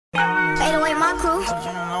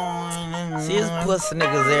See, it's pussy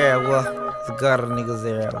niggas everywhere. It's gutter niggas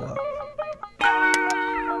everywhere.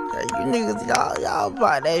 Yeah, you niggas, y'all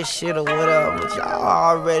about that shit or whatever, but y'all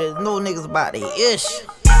already know niggas about the issue.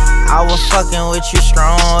 I was fucking with you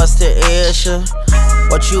strong, what's the issue?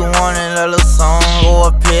 What you want in a little song or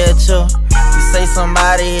a picture? You say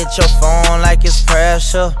somebody hit your phone like it's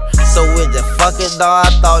pressure. So with the fuck it dog,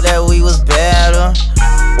 I thought that we was better.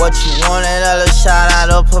 What you wanted, a little shout out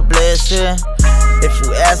of publicity. If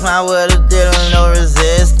you ask me, I would've did no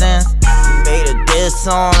resistance. You made a diss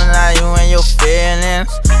song, now you in your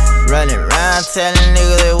feelings. Running around telling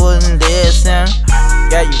niggas it wasn't dissing.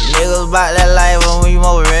 Yeah, you niggas about that life, but we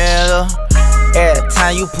more realer. Every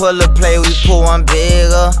time you pull a play, we pull one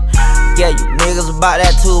bigger. Yeah, you niggas about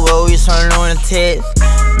that too, but we some lunatics.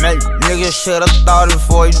 Man, you niggas should've thought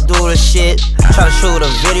before you do the shit. Try to shoot a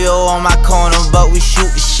video on my corner, but we shoot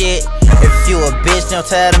the shit. If you a bitch, don't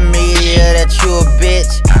tell the media that you a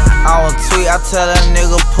bitch. I don't tweet, I tell a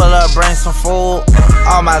nigga pull up, bring some food.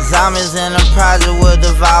 All my zombies in the project will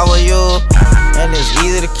devour you. And it's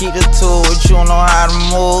easy to keep the tool, but you don't know how to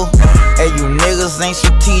move. Hey, you niggas ain't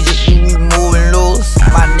strategic, you be moving loose.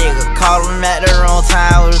 My nigga called him at the wrong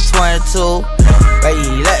time with a 22. But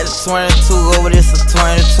he let the 22 go, but it's a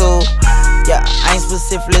 22. Yeah, I ain't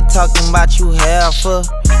specifically talking about you heifer.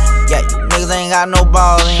 Yeah, you niggas ain't got no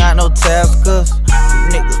balls, ain't got no testicles.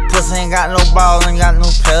 You niggas pussy ain't got no balls, ain't got no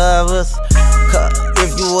pelvis. Cause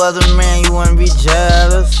if you was a man, you wouldn't be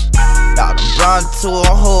jealous. Y'all done brought it to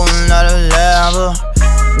a whole nother level.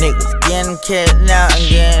 Niggas getting kidnapped and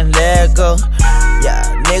getting let go. Yeah,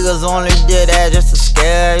 niggas only did that just to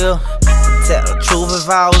scare you. Tell the truth, if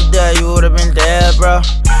I was there, you would've been dead, bro.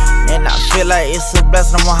 And I feel like it's a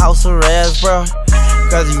blessing I'm on house arrest, bro.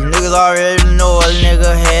 Cause you niggas already know a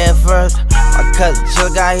nigga head first. My cousin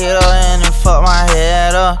just got hit up and then fucked my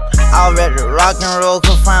head up. I was ready to rock and roll,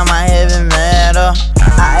 could find my heavy matter.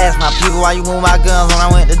 I asked my people why you move my guns when I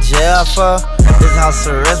went to jail for. This house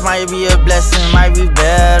arrest might be a blessing, might be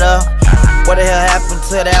better. What the hell happened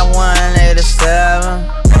to that 187?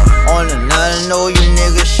 Only nothing know you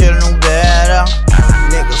niggas should've knew better.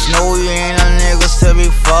 Niggas know you ain't a niggas to be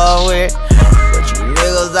fucked with. But you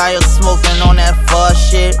niggas out here smoking on that fuck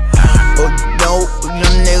shit. Oh, you know we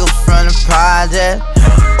them niggas from the project.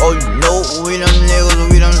 Oh, you know we them niggas,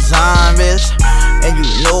 we them zombies. And you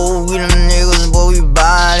know we them niggas, boy, we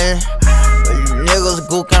bodies. But you niggas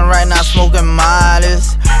gooking right now, smoking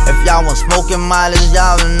mollies. If y'all want smoking mollies,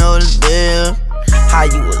 y'all don't know the deal. How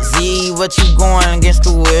you a Z, but you going against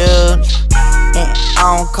the wheels. And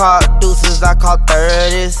I don't call deuces, I call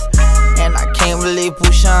 30s. And I can't believe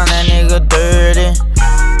Pushan that nigga dirty.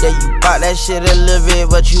 Yeah, you bought that shit a little bit,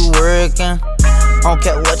 but you working. Don't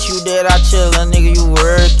care what you did, I chill, a nigga, you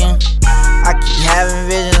working. I keep having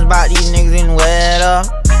visions about these niggas in wet up.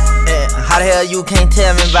 And how the hell you can't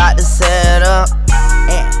tell me about the setup?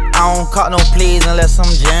 And I don't call no pleas unless I'm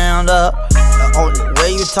jammed up. The only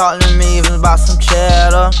way you talk to me is about some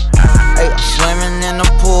cheddar. Hey, I'm swimming in the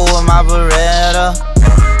pool with my Beretta.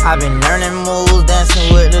 I've been learning moves,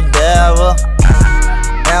 dancing with the devil.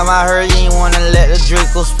 Damn, I heard you ain't wanna let the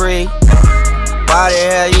Draco spree. Why the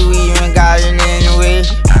hell you even got it anyway?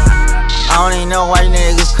 I don't even know why you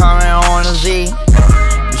niggas coming on the Z.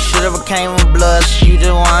 You should've became a blood, so you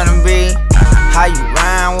just wanna be. How you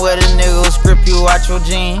rhyme with a nigga who strip you out your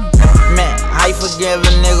jeans? Man, how you forgive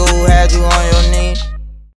a nigga who had you on your knee?